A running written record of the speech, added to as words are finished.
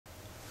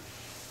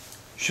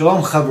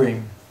Shalom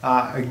Chavrim.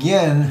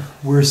 Again,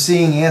 we're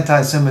seeing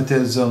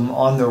anti-Semitism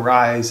on the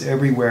rise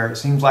everywhere. It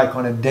seems like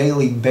on a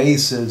daily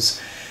basis,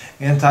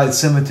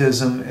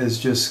 anti-Semitism is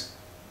just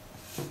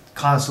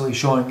constantly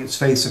showing its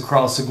face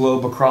across the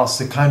globe, across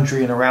the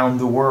country, and around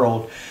the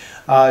world.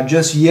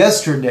 Just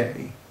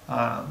yesterday,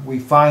 we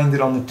find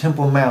that on the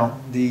Temple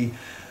Mount, the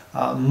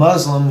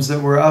Muslims that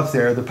were up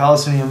there, the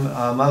Palestinian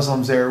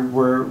Muslims there,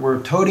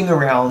 were toting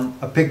around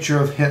a picture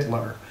of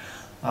Hitler.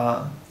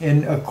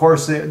 And of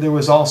course there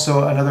was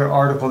also another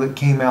article that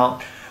came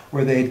out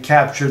where they had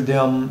captured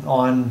them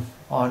on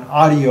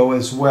audio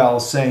as well,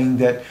 saying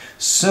that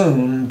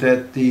soon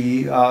that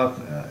the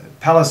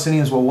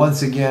Palestinians will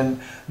once again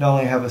not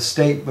only have a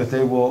state, but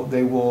there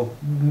will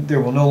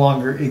no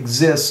longer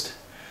exist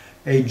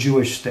a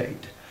Jewish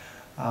state.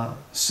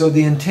 So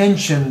the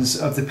intentions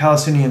of the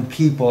Palestinian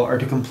people are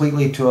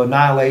to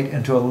annihilate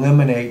and to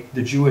eliminate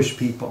the Jewish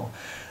people.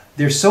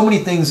 There's so many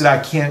things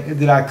that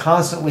I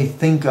constantly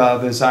think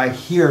of as I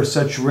hear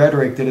such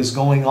rhetoric that is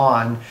going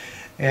on,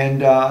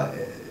 and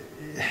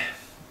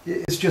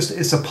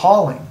it's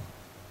appalling.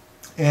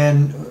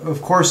 And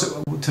of course,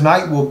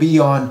 tonight will be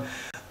on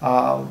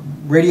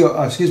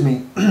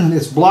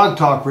it's Blog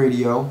Talk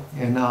Radio,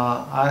 and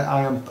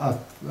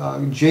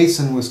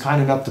Jason was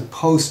kind enough to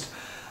post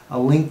a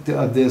link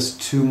of this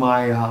to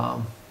my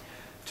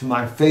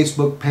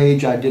Facebook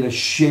page. I did a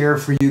share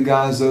for you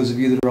guys, those of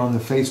you that are on the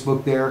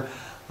Facebook there.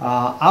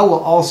 I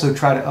will also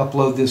try to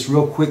upload this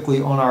real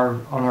quickly on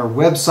our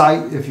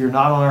website, if you're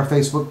not on our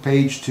Facebook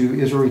page, to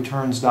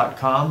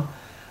IsraelReturns.com,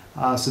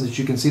 so that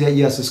you can see that.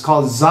 Yes, it's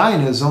called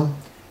Zionism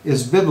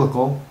is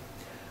Biblical,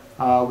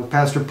 with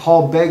Pastor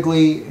Paul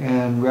Begley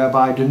and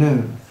Rabbi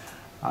Danoon.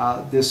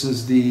 This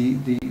is the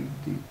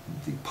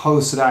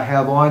post that I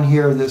have on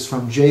here. That's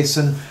from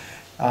Jason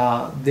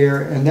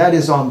there, and that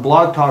is on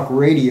Blog Talk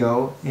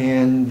Radio,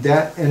 and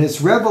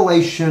it's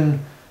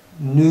Revelation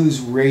News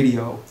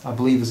Radio, I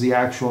believe, is the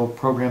actual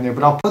program there.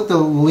 But I'll put the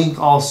link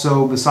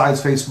also, besides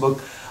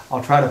Facebook,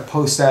 I'll try to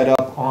post that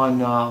up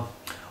on our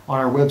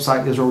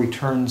website, Israel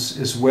Returns,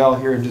 as well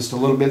here in just a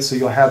little bit, so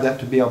you'll have that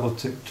to be able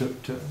to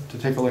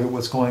take a look at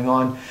what's going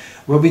on.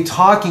 We'll be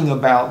talking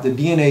about the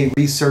DNA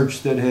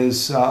research that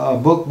is a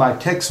book by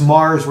Texe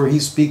Marrs, where he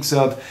speaks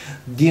of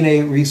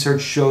DNA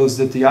research shows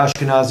that the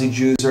Ashkenazi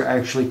Jews are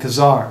actually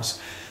Khazars.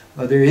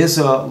 There is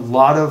a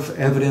lot of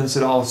evidence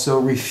that also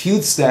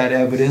refutes that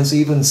evidence,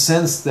 even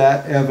since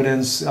that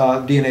evidence,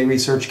 DNA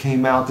research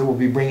came out, that we'll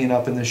be bringing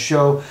up in the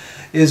show,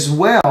 as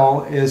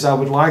well as I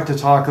would like to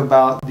talk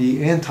about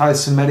the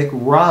anti-Semitic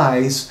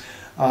rise,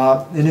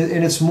 and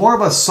it's more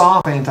of a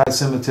soft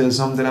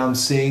anti-Semitism that I'm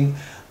seeing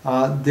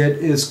that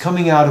is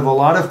coming out of a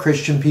lot of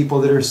Christian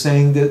people that are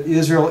saying that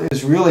Israel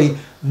is really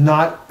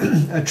not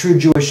a true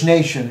Jewish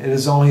nation. It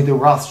is only the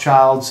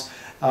Rothschilds,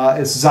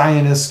 it's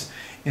Zionist,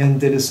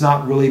 and that it's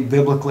not really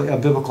a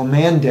biblical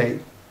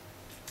mandate.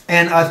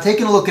 And I've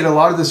taken a look at a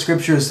lot of the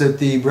scriptures that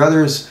the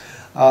brothers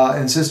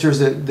and sisters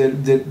that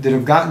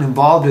have gotten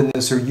involved in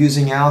this are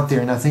using out there,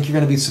 and I think you're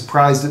going to be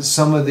surprised at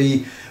some of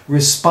the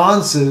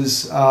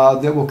responses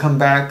that will come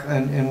back,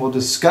 and we'll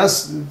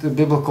discuss the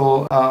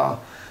biblical, the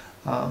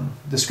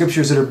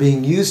scriptures that are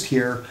being used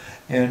here,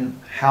 and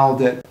how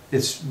that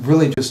it's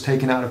really just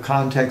taken out of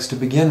context to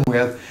begin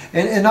with,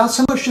 and not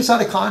so much just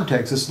out of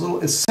context.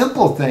 It's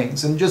simple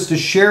things, and just to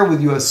share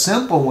with you a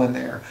simple one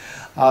there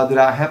that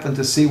I happened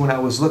to see when I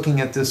was looking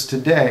at this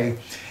today,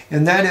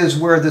 and that is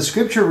where the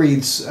scripture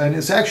reads, and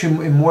it's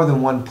actually in more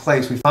than one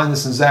place. We find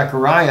this in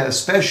Zechariah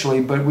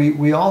especially, but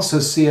we also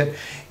see it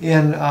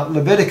in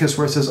Leviticus,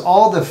 where it says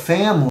all the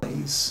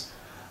families,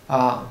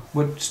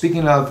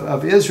 speaking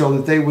of Israel,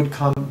 that they would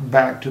come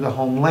back to the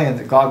homeland,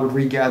 that God would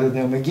regather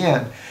them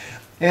again.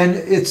 And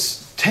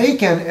it's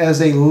taken as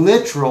a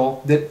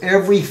literal that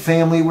every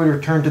family would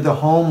return to the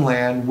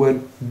homeland,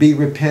 would be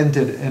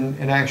repented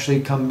and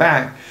actually come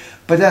back.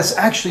 But that's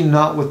actually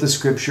not what the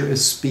scripture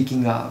is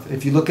speaking of.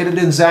 If you look at it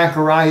in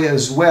Zechariah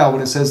as well,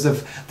 when it says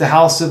the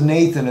house of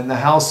Nathan and the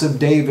house of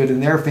David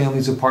and their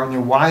families apart and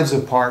their wives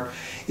apart,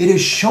 it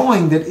is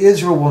showing that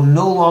Israel will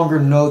no longer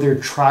know their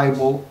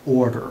tribal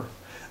order.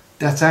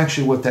 That's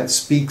actually what that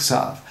speaks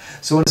of.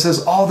 So when it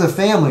says all the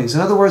families, in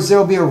other words, there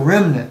will be a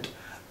remnant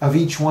of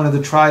each one of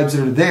the tribes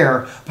that are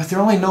there, but they're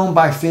only known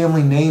by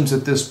family names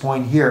at this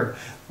point here.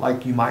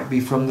 Like you might be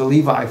from the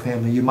Levi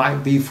family, you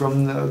might be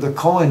from the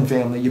Cohen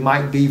family, you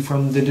might be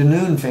from the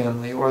Danoon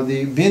family, or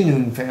the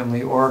Binun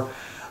family, or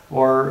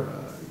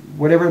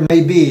whatever it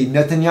may be,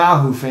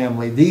 Netanyahu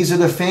family. These are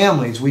the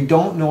families. We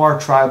don't know our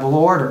tribal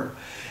order.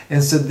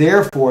 And so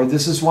therefore,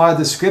 this is why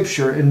the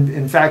scripture,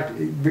 in fact,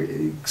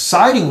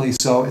 excitingly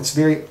so, it's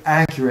very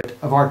accurate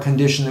of our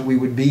condition that we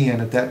would be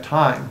in at that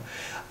time.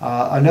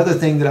 Another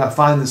thing that I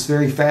find that's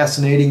very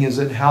fascinating is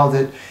that how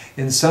that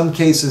in some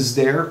cases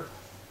there,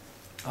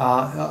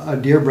 a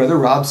dear brother,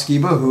 Rob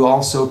Skiba, who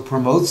also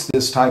promotes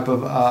this type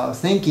of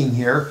thinking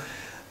here,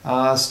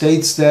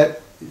 states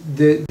that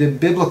the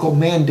biblical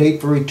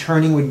mandate for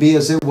returning would be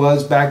as it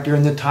was back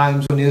during the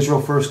times when Israel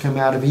first came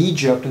out of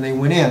Egypt and they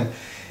went in.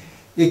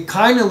 it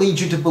kind of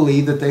leads you to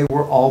believe that they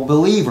were all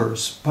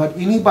believers. But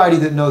anybody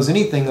that knows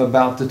anything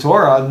about the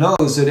Torah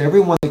knows that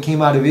everyone that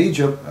came out of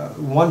Egypt,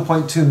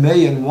 1.2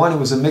 million, one, it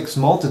was a mixed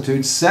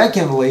multitude.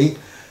 Secondly,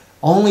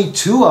 only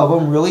 2 of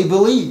them really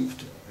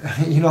believed.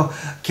 You know,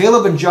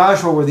 Caleb and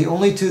Joshua were the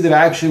only 2 that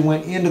actually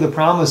went into the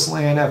promised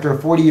land after a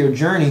 40-year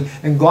journey,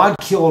 and God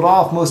killed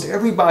off most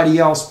everybody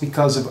else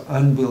because of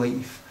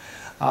unbelief.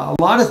 A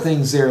lot of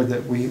things there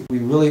that we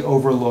really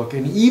overlook.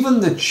 And even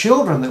the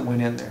children that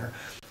went in there,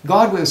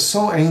 God was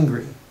so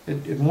angry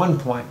at one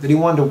point that he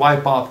wanted to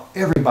wipe off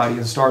everybody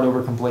and start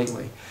over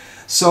completely.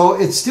 So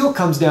it still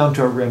comes down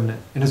to a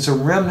remnant, and it's a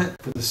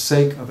remnant for the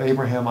sake of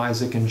Abraham,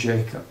 Isaac, and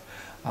Jacob.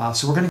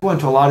 So we're going to go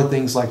into a lot of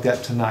things like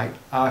that tonight.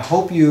 I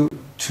hope you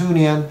tune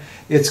in.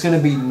 It's going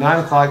to be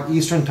 9 o'clock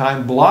Eastern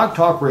Time, Blog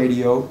Talk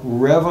Radio,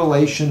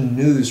 Revelation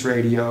News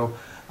Radio,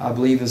 I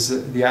believe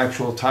is the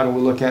actual title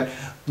we'll look at.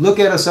 Look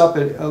us up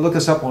on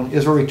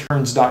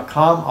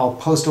IsraelReturns.com. I'll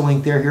post a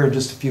link there here in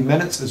just a few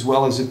minutes, as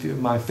well as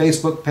my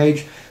Facebook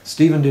page,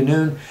 Stephen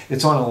Denoon.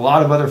 It's on a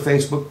lot of other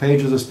Facebook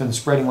pages. It's been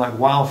spreading like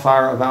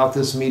wildfire about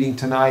this meeting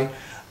tonight.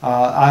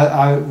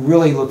 I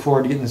really look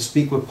forward to getting to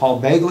speak with Paul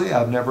Bagley.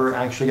 I've never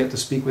actually got to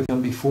speak with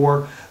him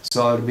before,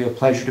 so it'll be a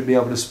pleasure to be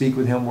able to speak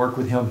with him, work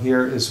with him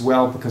here as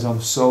well, because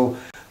I'm so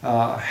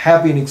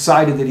happy and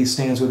excited that he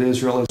stands with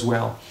Israel as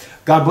well.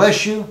 God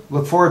bless you.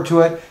 Look forward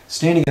to it.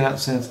 Stand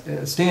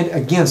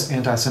against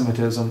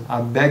anti-Semitism.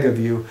 I beg of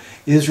you.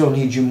 Israel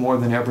needs you more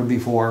than ever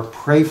before.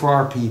 Pray for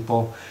our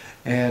people.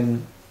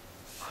 And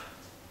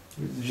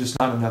there's just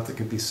not enough that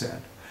could be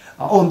said.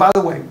 Oh, and by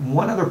the way,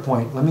 one other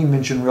point. Let me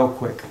mention real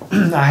quick.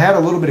 I had a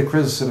little bit of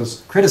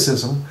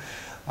criticism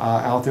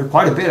out there,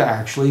 quite a bit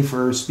actually,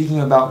 for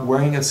speaking about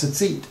wearing a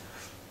tzitzit.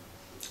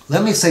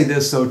 Let me say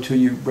this, though, to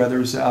you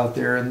brothers out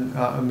there, and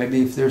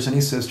maybe if there's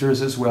any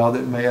sisters as well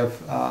that may have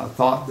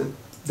thought that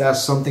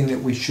that's something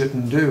that we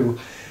shouldn't do.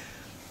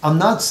 I'm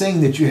not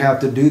saying that you have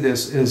to do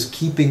this as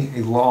keeping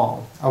a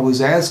law. I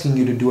was asking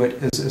you to do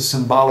it as a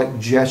symbolic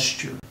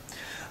gesture.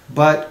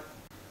 But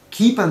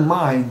keep in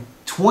mind,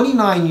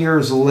 29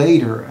 years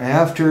later,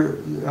 after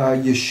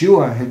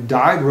Yeshua had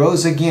died,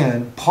 rose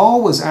again,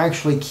 Paul was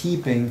actually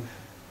keeping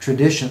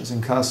traditions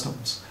and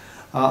customs.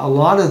 A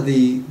lot of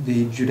the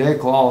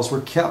Judaic laws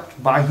were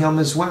kept by him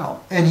as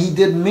well. And he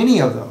did many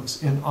of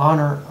those in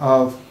honor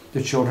of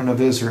the children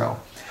of Israel.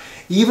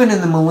 Even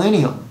in the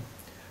millennium,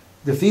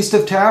 the Feast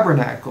of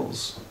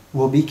Tabernacles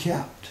will be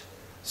kept.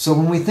 So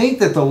when we think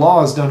that the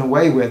law is done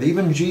away with,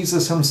 even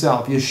Jesus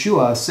himself,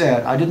 Yeshua,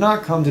 said, I did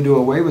not come to do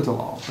away with the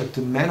law, but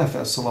to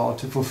manifest the law,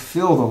 to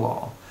fulfill the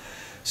law.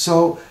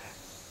 So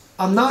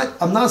I'm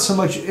not so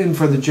much in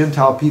for the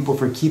Gentile people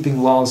for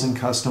keeping laws and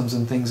customs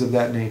and things of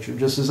that nature.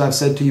 Just as I've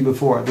said to you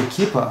before, the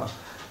kippah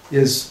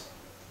is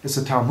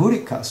a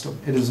Talmudic custom.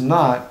 It's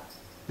not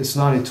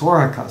a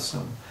Torah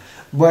custom.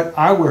 But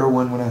I wear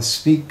one when I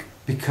speak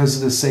because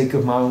of the sake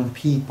of my own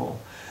people,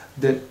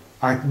 that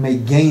I may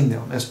gain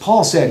them. As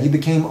Paul said, he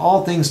became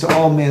all things to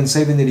all men,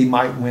 saving that he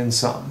might win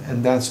some.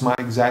 And that's my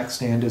exact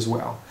stand as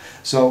well.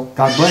 So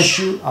God bless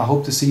you. I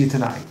hope to see you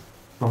tonight.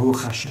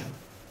 Baruch Hashem.